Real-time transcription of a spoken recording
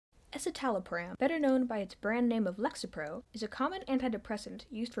Escitalopram, better known by its brand name of Lexapro, is a common antidepressant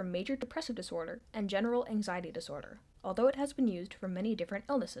used for major depressive disorder and general anxiety disorder, although it has been used for many different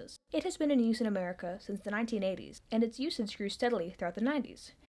illnesses. It has been in use in America since the 1980s, and its usage grew steadily throughout the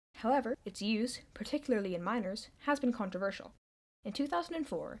 90s. However, its use, particularly in minors, has been controversial. In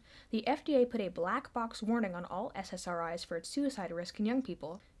 2004, the FDA put a black box warning on all SSRIs for its suicide risk in young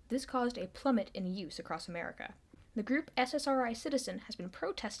people. This caused a plummet in use across America. The group SSRI Citizen has been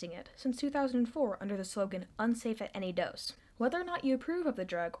protesting it since 2004 under the slogan, "Unsafe at any dose." Whether or not you approve of the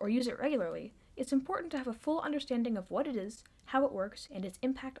drug or use it regularly, it's important to have a full understanding of what it is, how it works, and its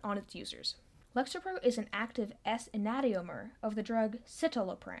impact on its users. Lexapro is an active S-enantiomer of the drug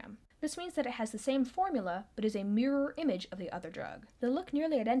citalopram. This means that it has the same formula, but is a mirror image of the other drug. They look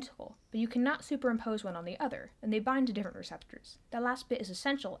nearly identical, but you cannot superimpose one on the other, and they bind to different receptors. That last bit is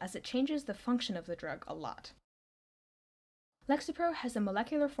essential as it changes the function of the drug a lot. Lexapro has a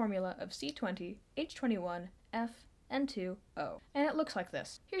molecular formula of C20H21F N2O, and it looks like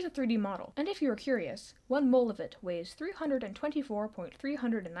this. Here's a 3D model, and if you are curious, 1 mole of it weighs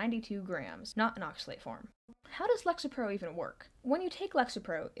 324.392 grams, not in oxalate form. How does Lexapro even work? When you take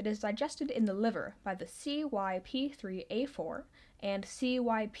Lexapro, it is digested in the liver by the CYP3A4 and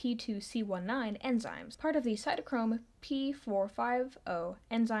CYP2C19 enzymes, part of the cytochrome P450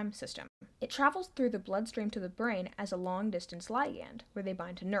 enzyme system. It travels through the bloodstream to the brain as a long-distance ligand, where they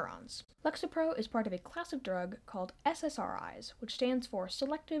bind to neurons. Lexapro is part of a class of drug called SSRIs, which stands for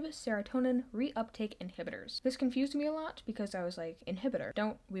Selective Serotonin Reuptake Inhibitors. This confused me a lot because I was like, inhibitor,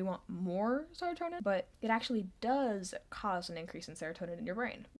 don't we want more serotonin? But it actually does cause an increase in serotonin in your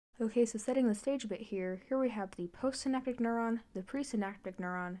brain. Okay, so setting the stage a bit here we have the postsynaptic neuron, the presynaptic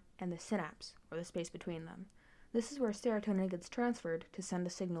neuron, and the synapse, or the space between them. This is where serotonin gets transferred to send a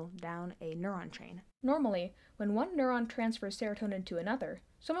signal down a neuron chain. Normally, when one neuron transfers serotonin to another,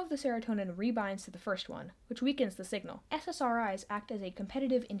 some of the serotonin rebinds to the first one, which weakens the signal. SSRIs act as a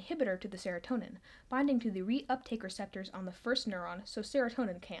competitive inhibitor to the serotonin, binding to the reuptake receptors on the first neuron so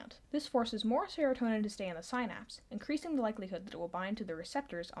serotonin can't. This forces more serotonin to stay in the synapse, increasing the likelihood that it will bind to the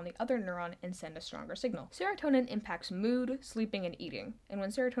receptors on the other neuron and send a stronger signal. Serotonin impacts mood, sleeping, and eating, and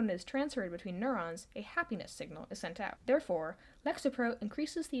when serotonin is transferred between neurons, a happiness signal is sent out. Therefore, Lexapro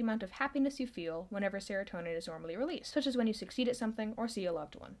increases the amount of happiness you feel whenever serotonin is normally released, such as when you succeed at something or see a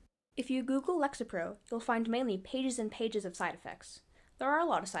loved one. If you Google Lexapro, you'll find mainly pages and pages of side effects. There are a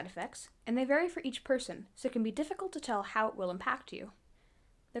lot of side effects, and they vary for each person, so it can be difficult to tell how it will impact you.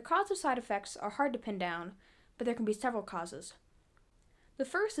 The cause of side effects are hard to pin down, but there can be several causes. The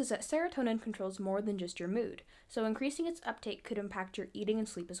first is that serotonin controls more than just your mood, so increasing its uptake could impact your eating and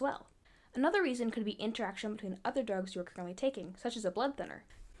sleep as well. Another reason could be interaction between other drugs you are currently taking, such as a blood thinner.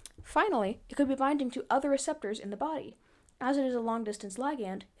 Finally, it could be binding to other receptors in the body. As it is a long-distance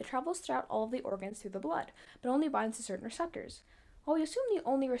ligand, it travels throughout all of the organs through the blood, but only binds to certain receptors. While we assume the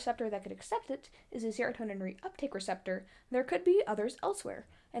only receptor that could accept it is the serotonin reuptake receptor, there could be others elsewhere,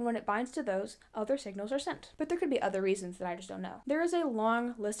 and when it binds to those, other signals are sent. But there could be other reasons that I just don't know. There is a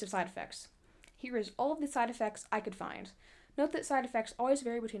long list of side effects. Here is all of the side effects I could find. Note that side effects always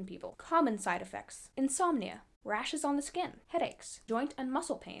vary between people. Common side effects: insomnia, rashes on the skin, headaches, joint and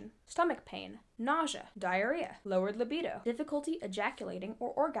muscle pain, stomach pain, nausea, diarrhea, lowered libido, difficulty ejaculating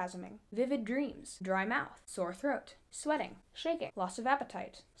or orgasming, vivid dreams, dry mouth, sore throat, sweating, shaking, loss of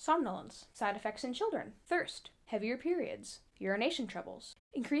appetite, somnolence. Side effects in children: thirst, heavier periods, urination troubles,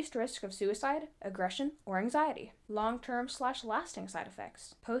 increased risk of suicide, aggression, or anxiety. Long-term/lasting side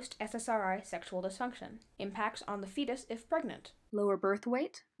effects: post-SSRI sexual dysfunction, impacts on the fetus if pregnant, lower birth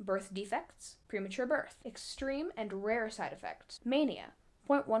weight, birth defects, premature birth. Extreme and rare side effects: mania,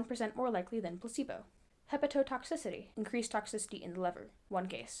 0.1% more likely than placebo. Hepatotoxicity, increased toxicity in the liver, 1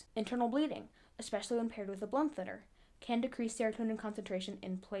 case. Internal bleeding, especially when paired with a blood thinner, can decrease serotonin concentration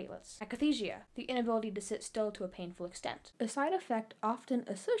in platelets. Akathisia, the inability to sit still to a painful extent. A side effect often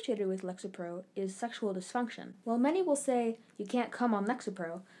associated with Lexapro is sexual dysfunction. While many will say you can't come on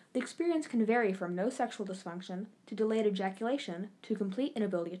Lexapro, the experience can vary from no sexual dysfunction to delayed ejaculation to complete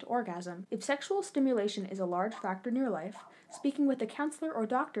inability to orgasm. If sexual stimulation is a large factor in your life, speaking with a counselor or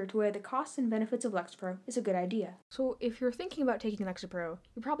doctor to weigh the costs and benefits of Lexapro is a good idea. So if you're thinking about taking Lexapro,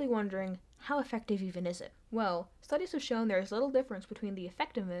 you're probably wondering, how effective even is it? Well, studies have shown there is little difference between the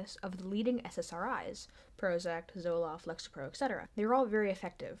effectiveness of the leading SSRIs, Prozac, Zoloft, Lexapro, etc. They're all very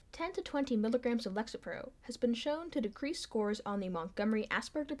effective. 10 to 20 milligrams of Lexapro has been shown to decrease scores on the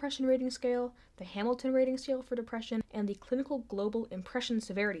Montgomery-Åsberg Depression Rating Scale, the Hamilton Rating Scale for Depression, and the Clinical Global Impression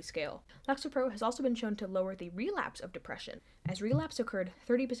Severity Scale. Lexapro has also been shown to lower the relapse of depression, as relapse occurred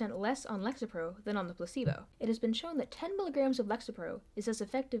 30% less on Lexapro than on the placebo. It has been shown that 10 milligrams of Lexapro is as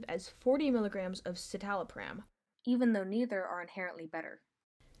effective as 40 milligrams of Escitalopram, even though neither are inherently better.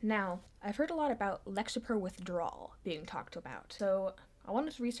 Now, I've heard a lot about Lexapro Withdrawal being talked about, so I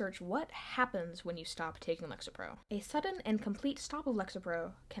wanted to research what happens when you stop taking Lexapro. A sudden and complete stop of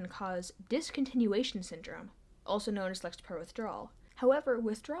Lexapro can cause Discontinuation Syndrome, also known as Lexapro Withdrawal. However,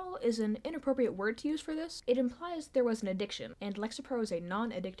 withdrawal is an inappropriate word to use for this. It implies there was an addiction, and Lexapro is a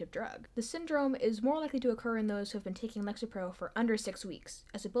non-addictive drug. The syndrome is more likely to occur in those who have been taking Lexapro for under 6 weeks,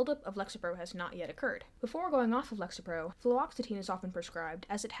 as a buildup of Lexapro has not yet occurred. Before going off of Lexapro, fluoxetine is often prescribed,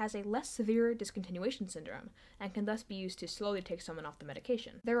 as it has a less severe discontinuation syndrome, and can thus be used to slowly take someone off the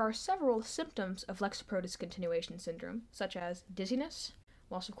medication. There are several symptoms of Lexapro discontinuation syndrome, such as dizziness,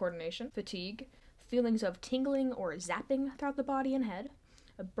 loss of coordination, fatigue, feelings of tingling or zapping throughout the body and head,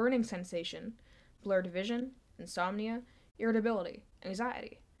 a burning sensation, blurred vision, insomnia, irritability,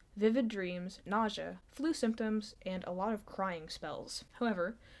 anxiety, vivid dreams, nausea, flu symptoms, and a lot of crying spells.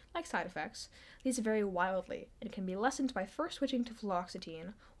 However, like side effects, these vary wildly and can be lessened by first switching to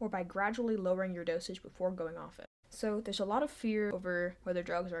fluoxetine or by gradually lowering your dosage before going off it. So there's a lot of fear over whether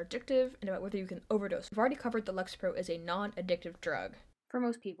drugs are addictive and about whether you can overdose. We've already covered that Lexapro is a non-addictive drug. For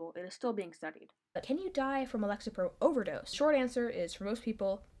most people, it is still being studied. But can you die from a Lexapro overdose? Short answer is, for most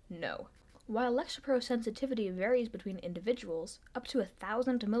people, no. While Lexapro sensitivity varies between individuals, up to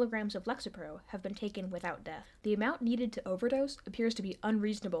 1,000 milligrams of Lexapro have been taken without death. The amount needed to overdose appears to be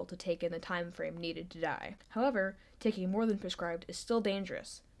unreasonable to take in the time frame needed to die. However, taking more than prescribed is still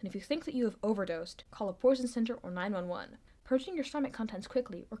dangerous, and if you think that you have overdosed, call a poison center or 911. Purging your stomach contents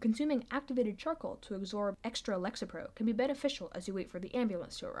quickly or consuming activated charcoal to absorb extra Lexapro can be beneficial as you wait for the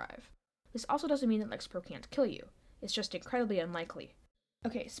ambulance to arrive. This also doesn't mean that Lexapro can't kill you. It's just incredibly unlikely.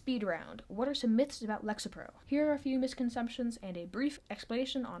 Okay, speed round. What are some myths about Lexapro? Here are a few misconceptions and a brief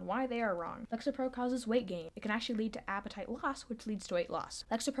explanation on why they are wrong. Lexapro causes weight gain. It can actually lead to appetite loss, which leads to weight loss.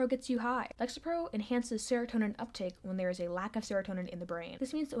 Lexapro gets you high. Lexapro enhances serotonin uptake when there is a lack of serotonin in the brain.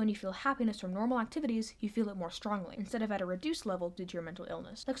 This means that when you feel happiness from normal activities, you feel it more strongly, instead of at a reduced level due to your mental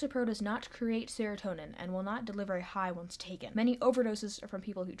illness. Lexapro does not create serotonin and will not deliver a high once taken. Many overdoses are from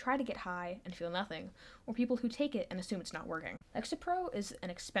people who try to get high and feel nothing, or people who take it and assume it's not working. Lexapro is an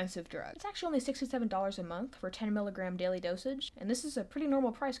expensive drug. It's actually only $67 a month for 10 milligram daily dosage, and this is a pretty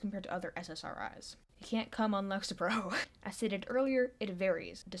normal price compared to other SSRIs. You can't come on Lexapro. As stated earlier, it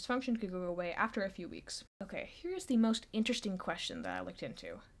varies. Dysfunction could go away after a few weeks. Okay, here's the most interesting question that I looked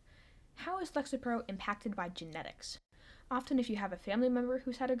into. How is Lexapro impacted by genetics? Often if you have a family member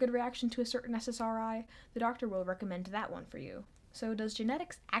who's had a good reaction to a certain SSRI, the doctor will recommend that one for you. So does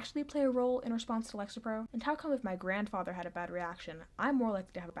genetics actually play a role in response to Lexapro? And how come if my grandfather had a bad reaction, I'm more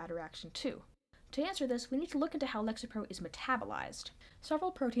likely to have a bad reaction too? To answer this, we need to look into how Lexapro is metabolized.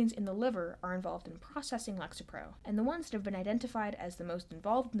 Several proteins in the liver are involved in processing Lexapro, and the ones that have been identified as the most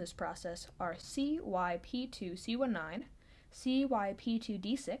involved in this process are CYP2C19,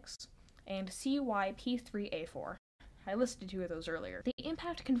 CYP2D6, and CYP3A4. I listed 2 of those earlier. The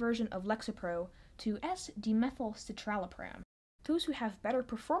impact conversion of Lexapro to S-dimethylcitralopram. Those who have better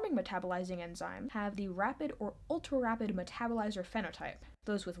performing metabolizing enzymes have the rapid or ultra-rapid metabolizer phenotype.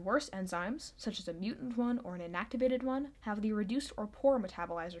 Those with worse enzymes, such as a mutant one or an inactivated one, have the reduced or poor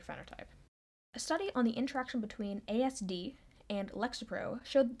metabolizer phenotype. A study on the interaction between ASD and Lexapro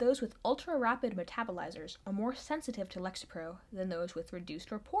showed that those with ultra-rapid metabolizers are more sensitive to Lexapro than those with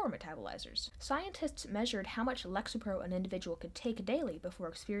reduced or poor metabolizers. Scientists measured how much Lexapro an individual could take daily before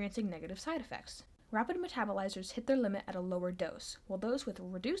experiencing negative side effects. Rapid metabolizers hit their limit at a lower dose, while those with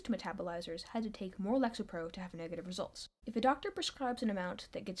reduced metabolizers had to take more Lexapro to have negative results. If a doctor prescribes an amount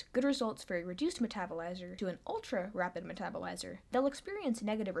that gets good results for a reduced metabolizer to an ultra-rapid metabolizer, they'll experience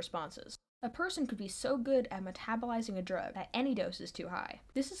negative responses. A person could be so good at metabolizing a drug that any dose is too high.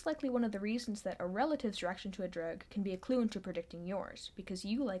 This is likely one of the reasons that a relative's reaction to a drug can be a clue into predicting yours, because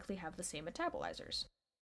you likely have the same metabolizers.